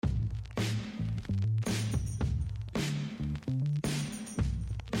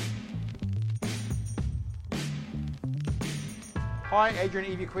Hi, Adrian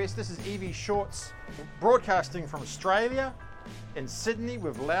EV Quest. This is EV Shorts, broadcasting from Australia in Sydney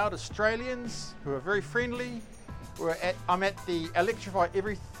with loud Australians who are very friendly. I'm at the Electrify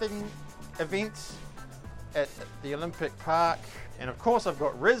Everything event at the Olympic Park, and of course I've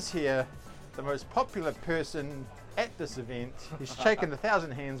got Riz here, the most popular person at this event. He's shaken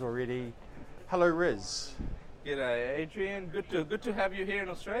 1,000 hands already. Hello, Riz. G'day, Adrian. Good to have you here in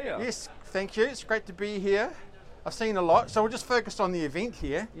Australia. Yes, thank you. It's great to be here. I've seen a lot, so we'll just focus on the event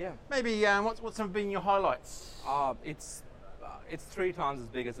here. Yeah. Maybe what's some been your highlights? It's 3 times as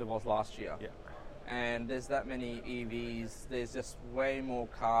big as it was last year. Yeah. And there's that many EVs. There's just way more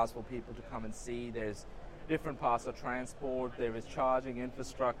cars for people to come and see. There's different parts of transport. There is charging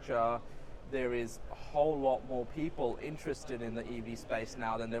infrastructure. There is a whole lot more people interested in the EV space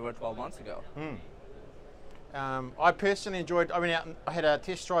now than there were 12 months ago. I personally enjoyed. I went out and I had a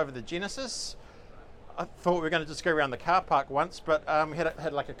test drive of the Genesis. I thought we were going to just go around the car park once, but we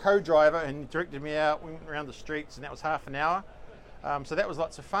had like a co-driver and he directed me out. We went around the streets, and that was half an hour. So that was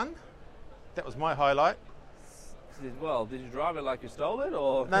lots of fun. That was my highlight. Well, did you drive it like you stole it,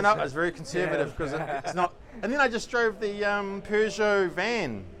 or? No, I was very conservative because it's not. And then I just drove the Peugeot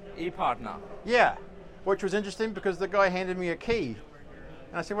van. E-Partner. Yeah, which was interesting because the guy handed me a key,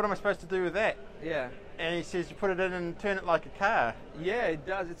 and I said, "What am I supposed to do with that?" Yeah. And he says, "You put it in and turn it like a car." Yeah, it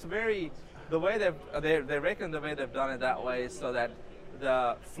does. It's very. The way they reckon the way they've done it that way is so that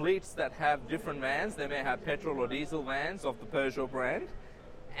the fleets that have different vans, they may have petrol or diesel vans of the Peugeot brand,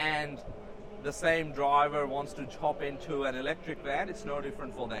 and the same driver wants to hop into an electric van, it's no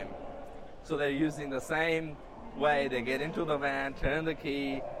different for them. So they're using the same way. They get into the van, turn the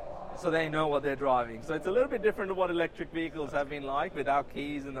key, so they know what they're driving. So it's a little bit different to what electric vehicles have been like without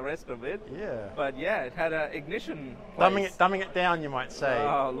keys and the rest of it. Yeah. But yeah, it had an ignition Dumbing it down, you might say.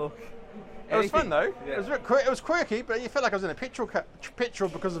 Oh, look. It was fun though. Yeah. It was quirky, but you felt like I was in a petrol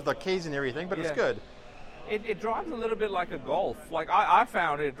because of the keys and everything. But it was good. It drives a little bit like a Golf. Like I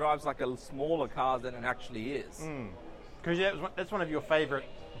found it drives like a smaller car than it actually is. Because that's one of your favourite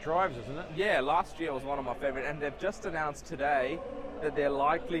drives, isn't it? Yeah, last year was one of my favourite, and they've just announced today that they're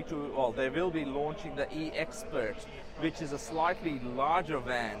likely to, well, they will be launching the e-Expert, which is a slightly larger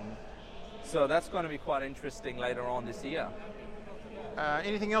van. So that's going to be quite interesting later on this year.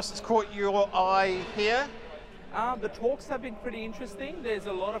 Anything else that's caught your eye here? The talks have been pretty interesting. There's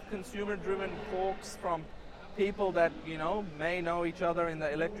a lot of consumer-driven talks from people that may know each other in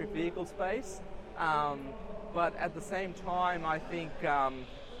the electric vehicle space. But at the same time, I think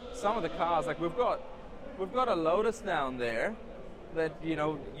some of the cars, like we've got a Lotus down there that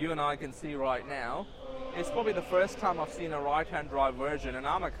you and I can see right now. It's probably the first time I've seen a right-hand drive version, and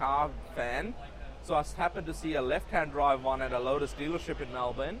I'm a car fan. So I happened to see a left-hand drive one at a Lotus dealership in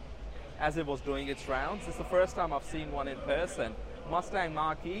Melbourne as it was doing its rounds. It's the first time I've seen one in person. Mustang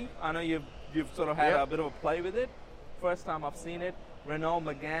Mach-E, I know you've sort of had a bit of a play with it. First time I've seen it. Renault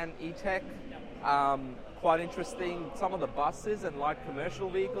Megane E-Tech, quite interesting. Some of the buses and light commercial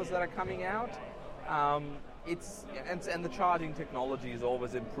vehicles that are coming out. And the charging technology is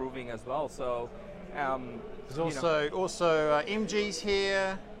always improving as well. So there's also MG's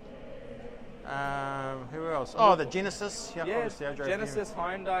here. Who else? Oh, the Genesis. Yeah, Genesis,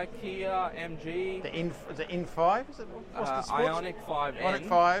 Hyundai, Kia, MG. The N5, is it? What's the sports? Ioniq 5N. Ioniq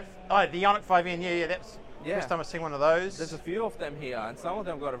 5. Oh, the Ioniq 5N, yeah, that's the first time I've seen one of those. There's a few of them here, and some of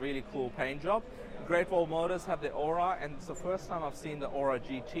them got a really cool paint job. Great Wall Motors have the Aura, and it's the first time I've seen the Aura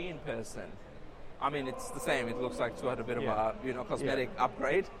GT in person. I mean, it's the same. It looks like it's got a bit of a cosmetic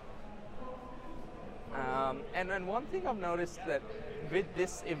upgrade. And one thing I've noticed that with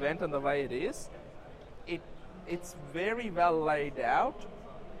this event and the way it is, it's very well laid out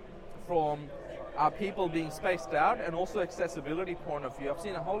from people being spaced out and also accessibility point of view. I've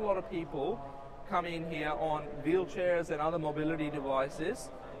seen a whole lot of people come in here on wheelchairs and other mobility devices,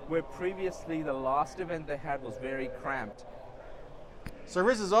 where previously the last event they had was very cramped. So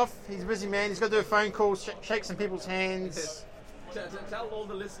Riz is off. He's a busy man. He's got to do a phone call, shake some people's hands. Tell all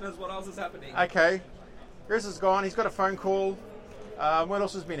the listeners what else is happening. Okay. Riz is gone. He's got a phone call. What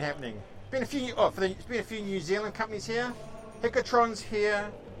else has been happening? There's been a few New Zealand companies here. Hikatron's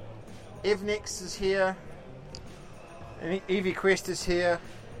here. Evnex is here. And EV Quest is here.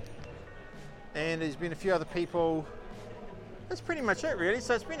 And there's been a few other people. That's pretty much it, really.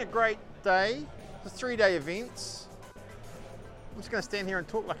 So it's been a great day. It's a 3-day event. I'm just going to stand here and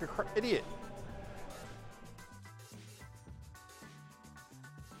talk like an idiot.